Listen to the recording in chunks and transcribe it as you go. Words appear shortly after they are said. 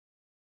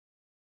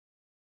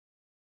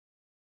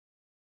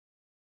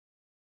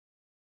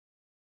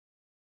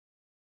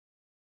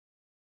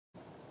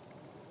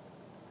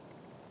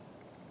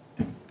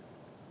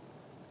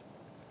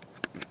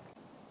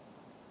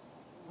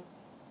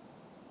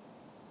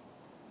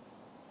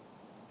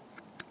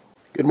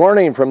Good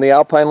morning from the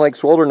Alpine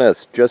Lakes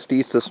Wilderness, just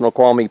east of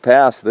Snoqualmie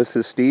Pass. This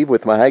is Steve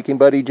with my hiking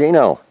buddy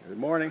Jeno. Good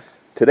morning.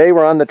 Today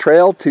we're on the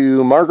trail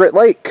to Margaret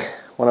Lake,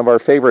 one of our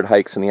favorite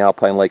hikes in the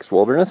Alpine Lakes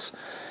Wilderness.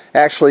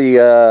 Actually,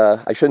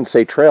 I shouldn't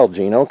say trail,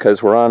 Jeno,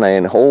 because we're on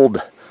an old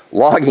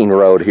logging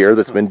road here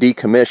that's been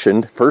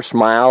decommissioned. First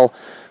mile,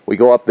 we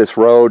go up this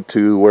road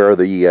to where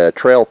the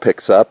trail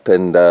picks up,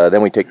 and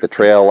then we take the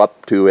trail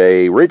up to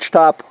a ridge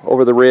top,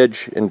 over the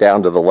ridge, and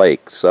down to the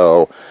lake.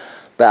 So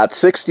about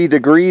 60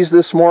 degrees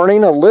this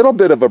morning, a little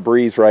bit of a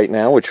breeze right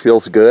now, which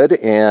feels good,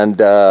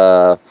 and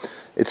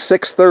it's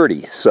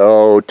 6:30,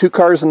 so two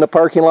cars in the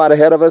parking lot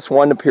ahead of us.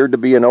 One appeared to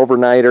be an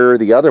overnighter.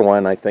 The other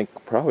one, I think,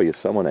 probably is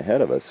someone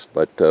ahead of us,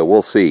 but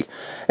we'll see.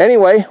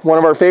 Anyway, one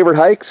of our favorite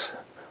hikes.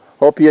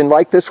 Hope you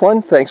like this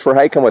one. Thanks for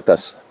hiking with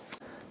us.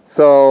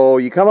 So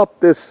you come up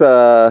this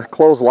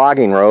closed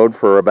logging road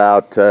for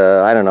about,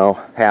 I don't know,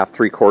 half,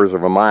 3/4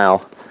 of a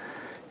mile,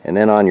 and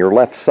then on your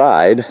left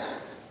side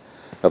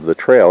of the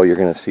trail you're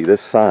going to see this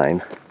sign,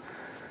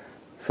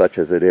 such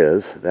as it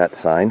is, that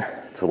sign.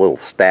 It's a little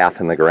staff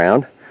in the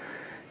ground,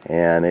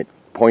 and it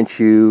points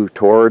you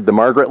toward the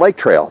Margaret Lake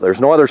Trail.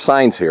 There's no other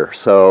signs here,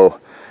 so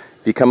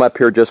if you come up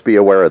here, just be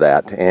aware of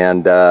that.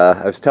 And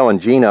I was telling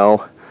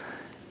Jeno,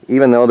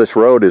 even though this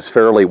road is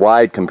fairly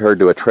wide compared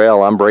to a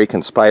trail, I'm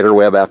breaking spider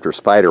web after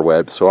spider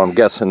web, so I'm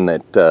guessing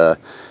that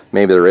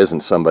maybe there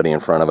isn't somebody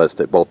in front of us,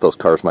 that both those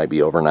cars might be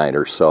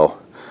overnighters, so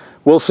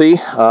we'll see.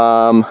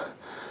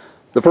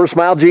 The first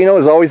mile, Jeno,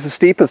 is always the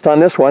steepest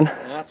on this one.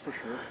 That's for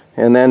sure.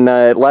 And then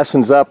it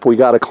lessens up. We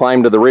got to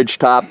climb to the ridge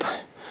top.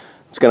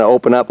 It's going to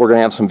open up. We're going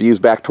to have some views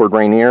back toward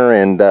Rainier,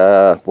 and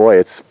boy,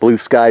 it's blue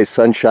skies,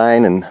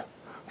 sunshine, and a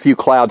few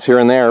clouds here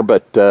and there,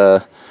 but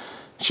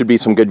should be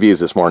some good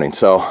views this morning.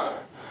 So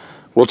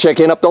we'll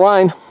check in up the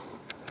line.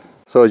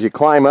 So as you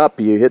climb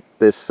up, you hit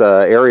this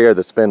area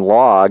that's been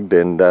logged,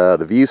 and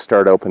the views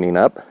start opening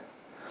up.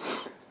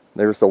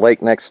 There's the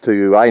lake next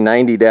to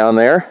I-90 down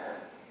there.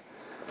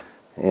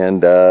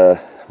 And I'm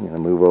going to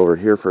move over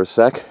here for a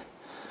sec.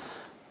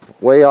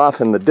 Way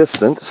off in the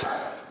distance,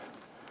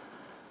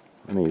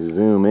 let me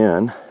zoom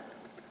in.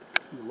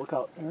 Look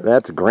out there.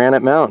 That's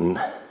Granite Mountain.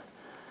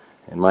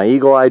 And my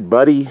eagle-eyed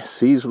buddy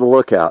sees the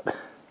lookout.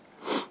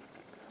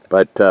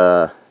 But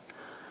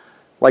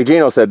like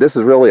Jeno said, this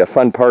is really a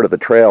fun part of the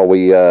trail.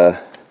 We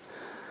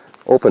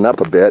open up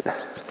a bit. You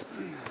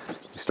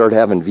start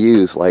having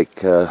views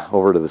like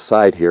over to the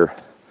side here.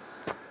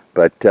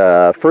 But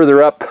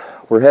further up,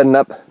 we're heading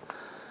up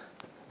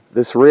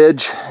this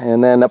ridge,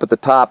 and then up at the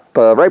top,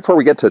 right before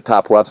we get to the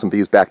top, we'll have some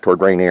views back toward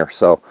Rainier,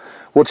 so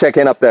we'll check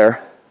in up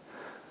there.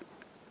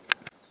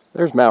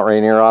 There's Mount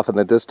Rainier off in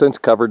the distance,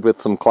 covered with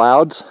some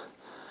clouds.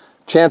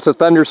 Chance of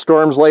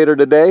thunderstorms later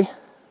today.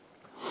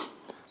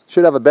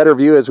 Should have a better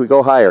view as we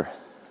go higher.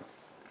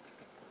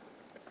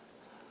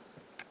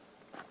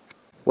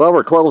 Well,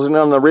 we're closing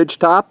on the ridge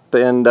top,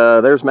 and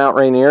there's Mount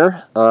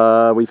Rainier.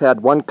 We've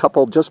had one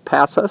couple just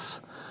pass us.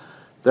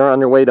 They're on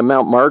their way to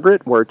Mount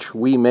Margaret, which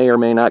we may or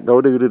may not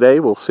go to today.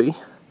 We'll see.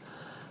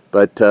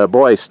 But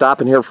boy,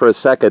 stopping here for a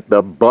second,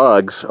 the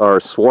bugs are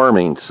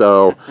swarming.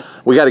 So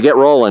we got to get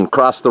rolling,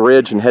 cross the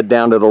ridge, and head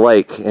down to the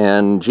lake.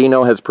 And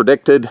Jeno has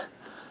predicted.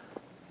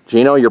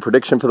 Jeno, your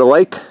prediction for the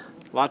lake?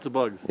 Lots of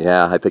bugs.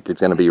 Yeah, I think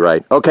it's going to be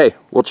right. Okay,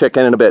 we'll check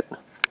in a bit.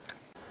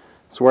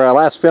 So where I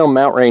last filmed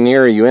Mount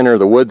Rainier, you enter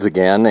the woods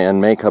again and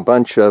make a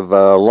bunch of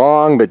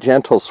long but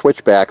gentle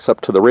switchbacks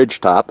up to the ridge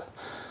top.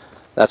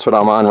 That's what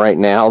I'm on right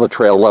now. The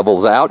trail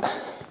levels out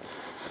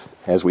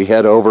as we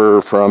head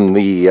over from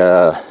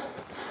the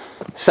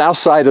south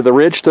side of the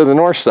ridge to the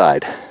north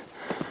side.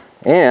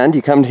 And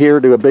you come here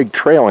to a big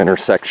trail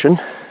intersection.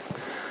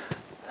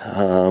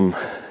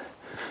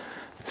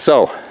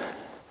 So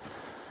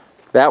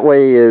that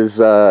way is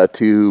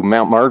to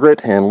Mount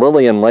Margaret and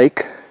Lillian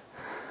Lake.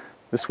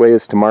 This way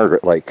is to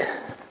Margaret Lake.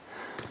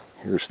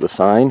 Here's the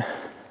sign.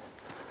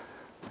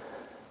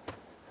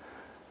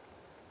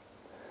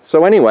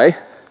 So anyway,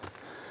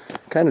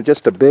 kind of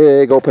just a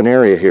big open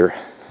area here,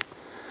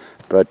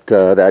 but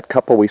that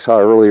couple we saw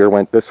earlier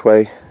went this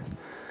way.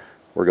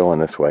 We're going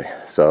this way,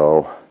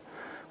 so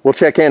we'll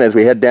check in as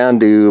we head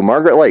down to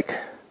Margaret Lake.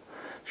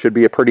 Should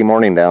be a pretty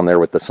morning down there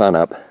with the sun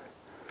up.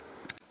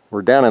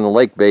 We're down in the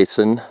lake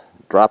basin,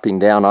 dropping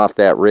down off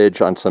that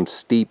ridge on some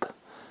steep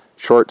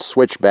short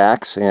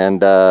switchbacks,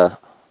 and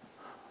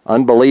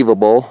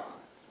unbelievable,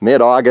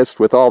 mid-August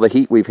with all the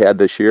heat we've had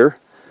this year,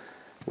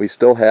 we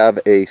still have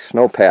a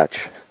snow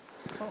patch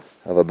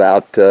of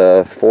about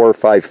 4 or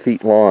 5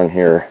 feet long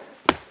here.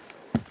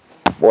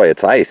 Boy,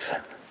 it's ice.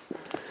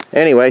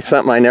 Anyway,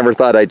 something I never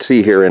thought I'd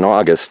see here in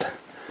August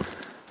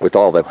with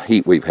all the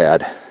heat we've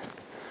had.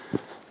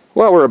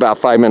 Well, we're about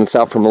 5 minutes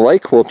out from the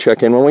lake. We'll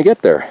check in when we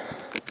get there.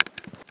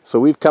 So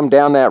we've come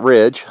down that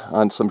ridge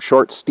on some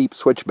short, steep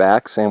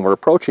switchbacks, and we're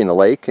approaching the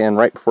lake, and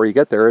right before you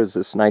get there is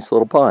this nice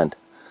little pond.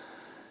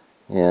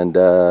 And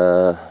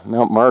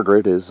Mount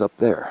Margaret is up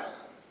there.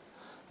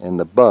 And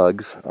the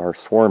bugs are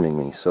swarming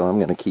me, so I'm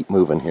going to keep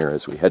moving here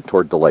as we head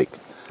toward the lake.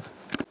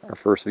 Our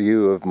first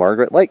view of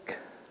Margaret Lake.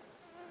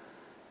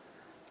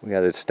 We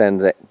got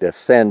to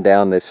descend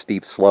down this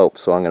steep slope,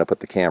 so I'm going to put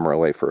the camera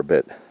away for a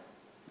bit. A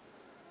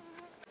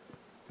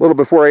little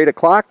before 8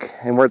 o'clock,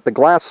 and we're at the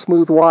glass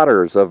smooth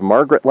waters of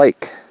Margaret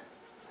Lake.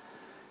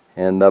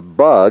 And the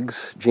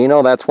bugs,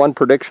 Gino, that's one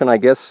prediction I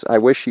guess I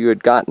wish you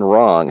had gotten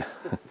wrong.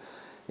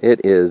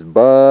 It is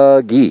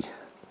buggy.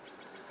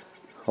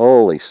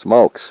 Holy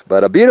smokes.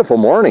 But a beautiful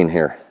morning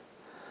here.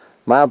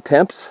 Mild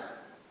temps,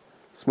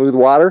 smooth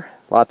water,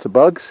 lots of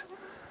bugs.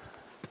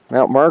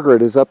 Mount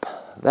Margaret is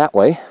up that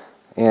way.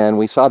 And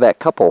we saw that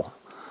couple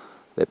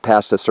that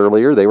passed us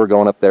earlier. They were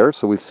going up there,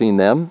 so we've seen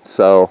them.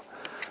 So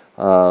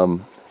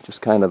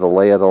just kind of the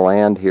lay of the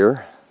land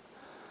here.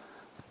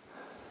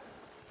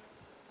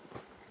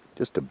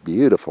 Just a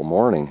beautiful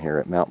morning here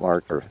at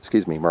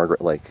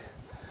Margaret Lake.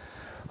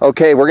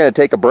 Okay, we're going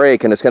to take a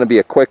break, and it's going to be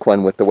a quick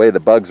one with the way the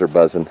bugs are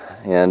buzzing.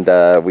 And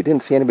we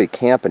didn't see anybody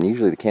camping.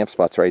 Usually the camp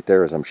spot's right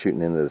there as I'm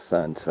shooting into the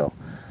sun, so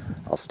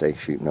I'll stay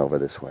shooting over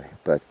this way.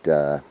 But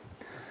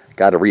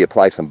got to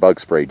reapply some bug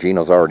spray.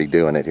 Gino's already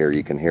doing it here.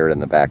 You can hear it in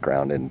the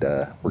background, and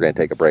we're going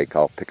to take a break.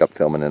 I'll pick up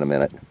filming in a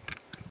minute.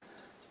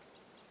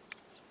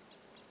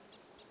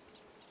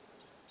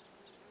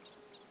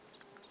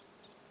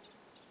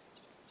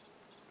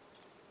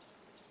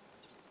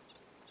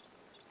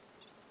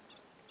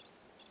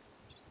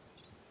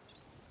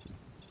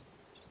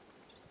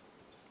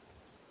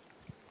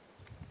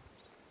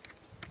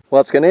 Well,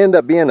 it's going to end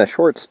up being a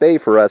short stay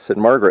for us at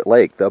Margaret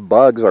Lake. The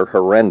bugs are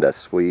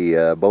horrendous. We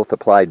both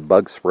applied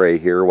bug spray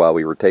here while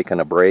we were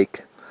taking a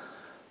break,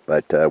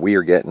 but we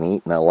are getting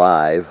eaten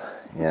alive,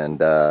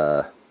 and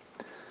no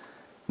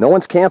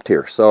one's camped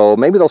here. So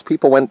maybe those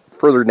people went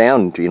further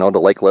down, Gino, to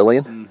Lake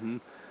Lillian. Mm-hmm.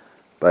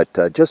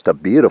 But just a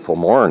beautiful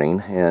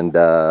morning,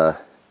 and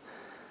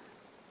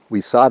we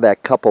saw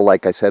that couple,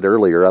 like I said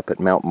earlier, up at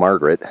Mount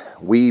Margaret.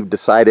 We've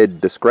decided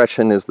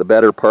discretion is the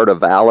better part of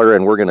valor,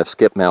 and we're going to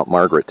skip Mount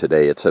Margaret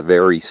today. It's a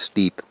very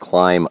steep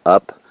climb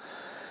up,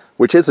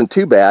 which isn't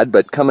too bad,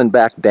 but coming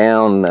back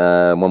down,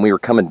 when we were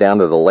coming down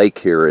to the lake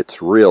here,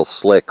 it's real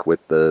slick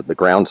with the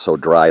ground so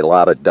dry, a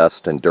lot of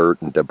dust and dirt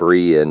and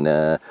debris, and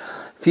a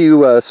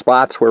few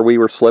spots where we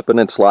were slipping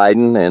and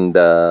sliding, and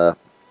the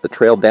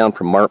trail down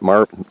from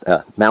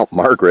Mount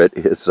Margaret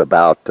is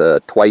about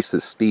twice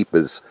as steep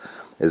as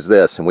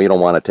this, and we don't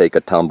want to take a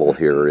tumble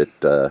here.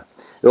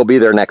 It'll be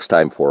there next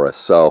time for us.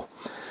 So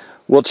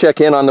we'll check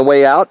in on the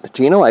way out.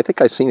 Gino, I think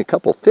I've seen a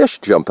couple fish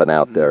jumping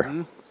out there.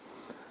 Mm-hmm.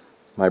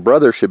 My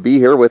brother should be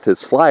here with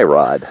his fly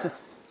rod.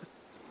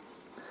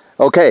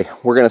 Okay,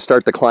 we're going to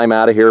start the climb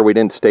out of here. We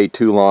didn't stay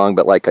too long,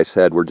 but like I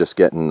said, we're just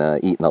getting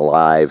eaten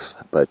alive.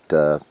 But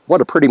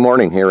what a pretty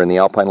morning here in the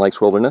Alpine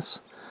Lakes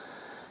Wilderness.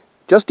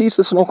 Just east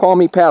of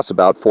Snoqualmie Pass,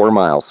 about 4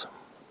 miles.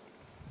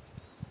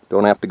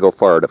 Don't have to go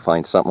far to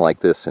find something like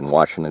this in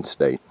Washington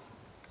State.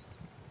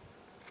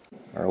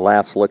 Our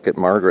last look at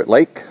Margaret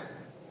Lake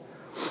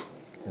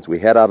as we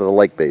head out of the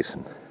lake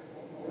basin.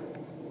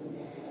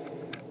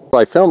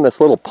 I filmed this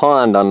little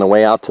pond on the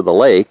way out to the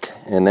lake,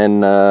 and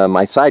then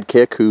my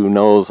sidekick, who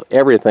knows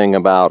everything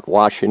about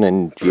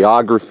Washington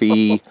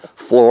geography,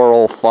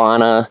 floral,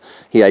 fauna,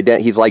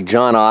 he's like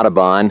John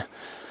Audubon.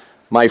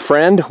 My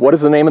friend, what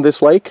is the name of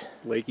this lake?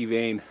 Lake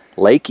Evane.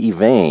 Lake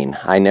Evane.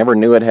 I never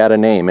knew it had a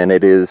name, and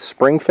it is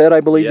spring-fed,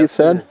 I believe. Yes, you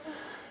said?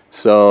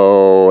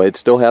 So it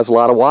still has a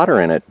lot of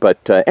water in it.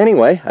 But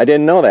anyway, I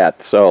didn't know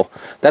that, so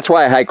that's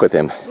why I hike with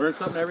him. Learn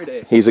something every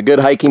day. He's a good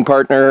hiking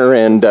partner,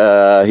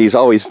 and he's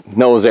always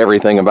knows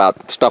everything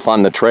about stuff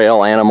on the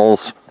trail,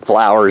 animals,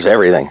 flowers,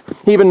 everything.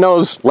 He even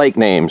knows lake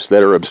names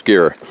that are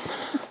obscure.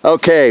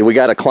 Okay, we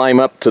got to climb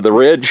up to the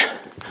ridge.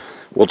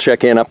 We'll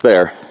check in up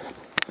there.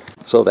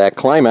 So that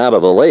climb out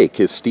of the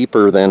lake is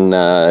steeper than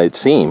it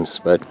seems,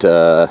 but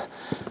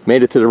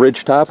made it to the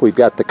ridge top. We've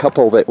got the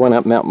couple that went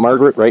up Mount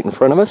Margaret right in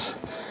front of us.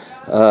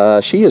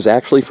 She is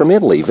actually from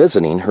Italy,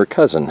 visiting her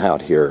cousin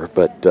out here,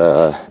 but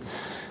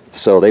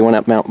so they went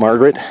up Mount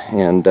Margaret,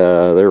 and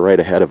they're right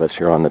ahead of us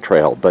here on the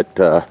trail.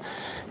 But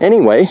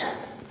anyway,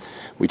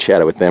 we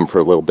chatted with them for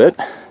a little bit.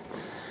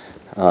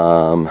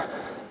 There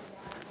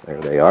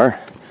they are.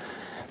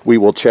 We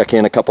will check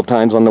in a couple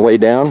times on the way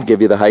down,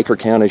 give you the hiker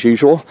count as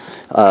usual.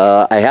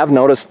 I have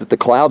noticed that the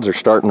clouds are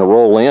starting to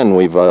roll in.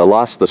 We've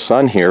lost the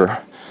sun here,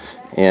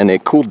 and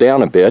it cooled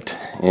down a bit.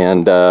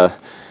 And now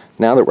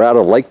that we're out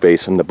of the lake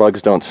basin, the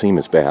bugs don't seem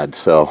as bad.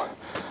 So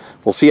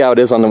we'll see how it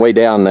is on the way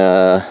down.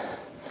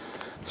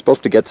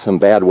 Supposed to get some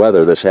bad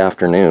weather this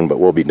afternoon, but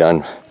we'll be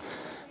done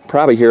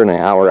probably here in an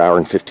hour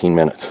and 15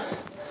 minutes.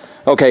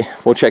 Okay,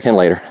 we'll check in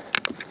later.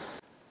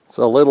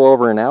 So a little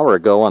over an hour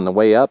ago on the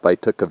way up, I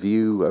took a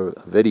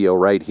video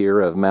right here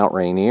of Mount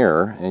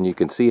Rainier, and you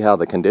can see how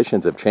the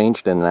conditions have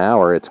changed in an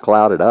hour. It's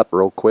clouded up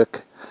real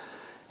quick,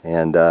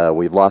 and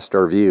we've lost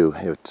our view.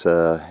 It's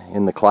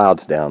in the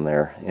clouds down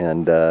there,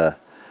 and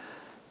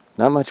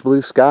not much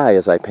blue sky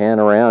as I pan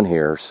around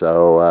here.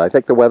 So I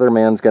think the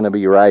weatherman's going to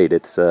be right.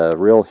 It's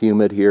real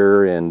humid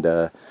here,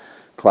 and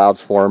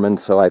clouds forming,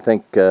 so I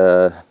think,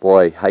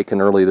 boy,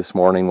 hiking early this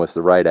morning was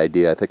the right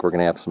idea. I think we're going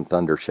to have some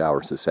thunder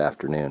showers this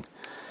afternoon.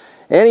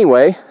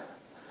 Anyway,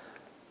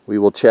 we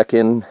will check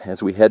in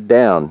as we head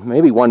down.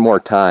 Maybe one more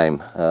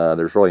time.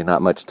 There's really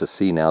not much to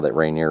see now that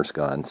Rainier's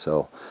gone,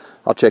 so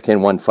I'll check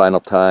in one final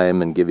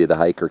time and give you the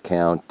hiker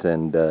count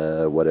and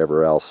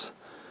whatever else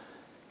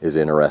is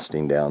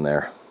interesting down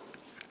there.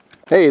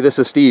 Hey, this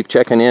is Steve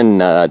checking in,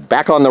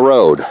 back on the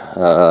road.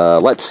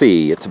 Let's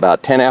see, it's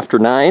about 10 after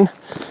 9.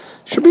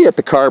 Should be at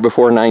the car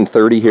before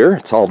 9:30 here.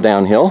 It's all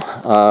downhill.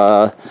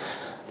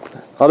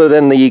 Other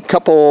than the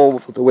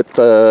couple with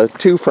the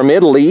 2 from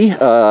Italy,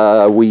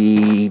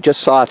 we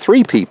just saw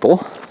 3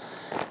 people.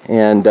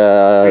 And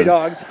 3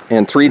 dogs.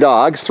 And 3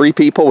 dogs, 3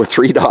 people with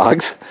 3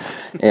 dogs.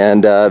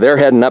 And they're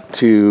heading up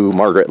to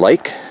Margaret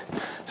Lake.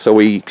 So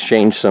we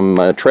exchanged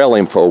some trail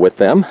info with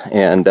them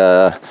and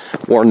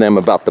warned them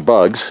about the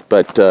bugs.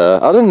 But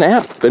other than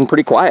that, it's been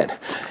pretty quiet.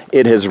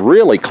 It has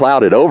really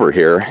clouded over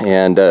here,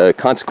 and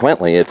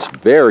consequently, it's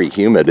very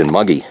humid and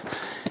muggy.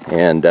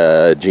 And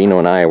Jeno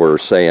and I were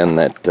saying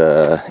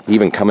that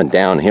even coming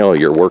downhill,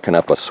 you're working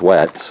up a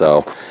sweat.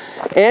 So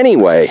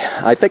anyway,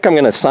 I think I'm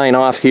going to sign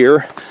off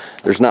here.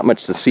 There's not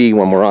much to see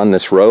when we're on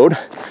this road.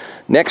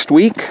 Next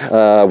week,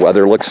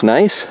 weather looks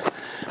nice.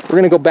 We're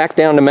going to go back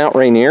down to Mount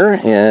Rainier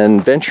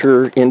and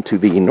venture into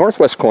the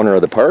northwest corner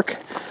of the park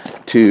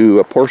to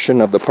a portion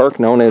of the park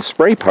known as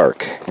Spray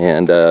Park.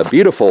 And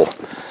beautiful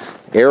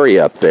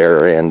area up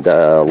there, and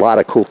a lot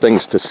of cool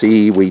things to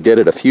see. We did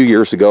it a few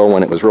years ago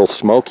when it was real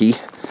smoky.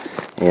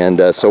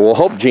 And so we'll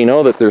hope,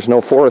 Jeno, that there's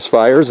no forest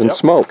fires and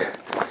smoke.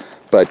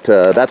 But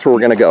that's where we're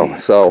going to go.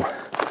 So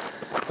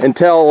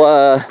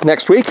until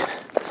next week,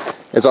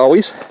 as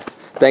always,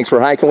 thanks for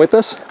hiking with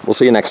us. We'll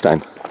see you next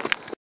time.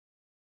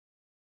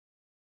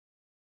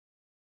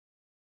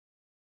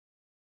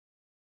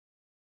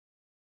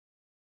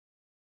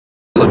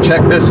 So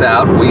check this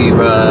out. We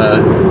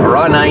are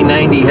on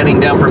I-90 heading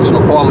down from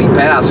Snoqualmie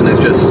Pass, and it's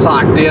just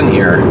socked in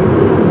here.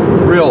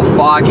 Real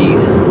foggy.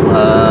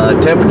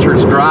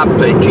 Temperatures dropped,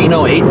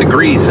 Jeno, 8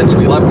 degrees since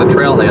we left the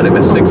trailhead. It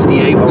was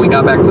 68 when we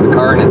got back to the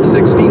car, and it's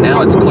 60.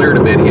 Now it's cleared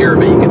a bit here,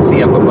 but you can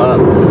see up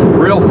above.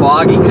 Real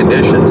foggy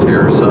conditions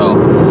here, so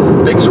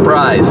big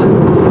surprise.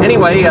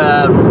 Anyway,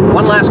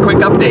 one last quick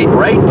update.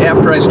 Right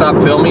after I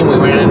stopped filming, we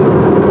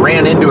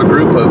ran into a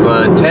group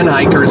of 10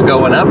 hikers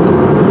going up.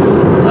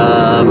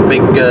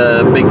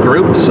 Big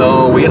group,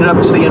 so we ended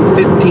up seeing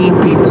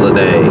 15 people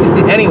today.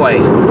 Anyway,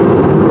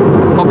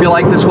 hope you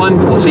like this one.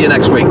 We'll see you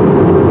next week.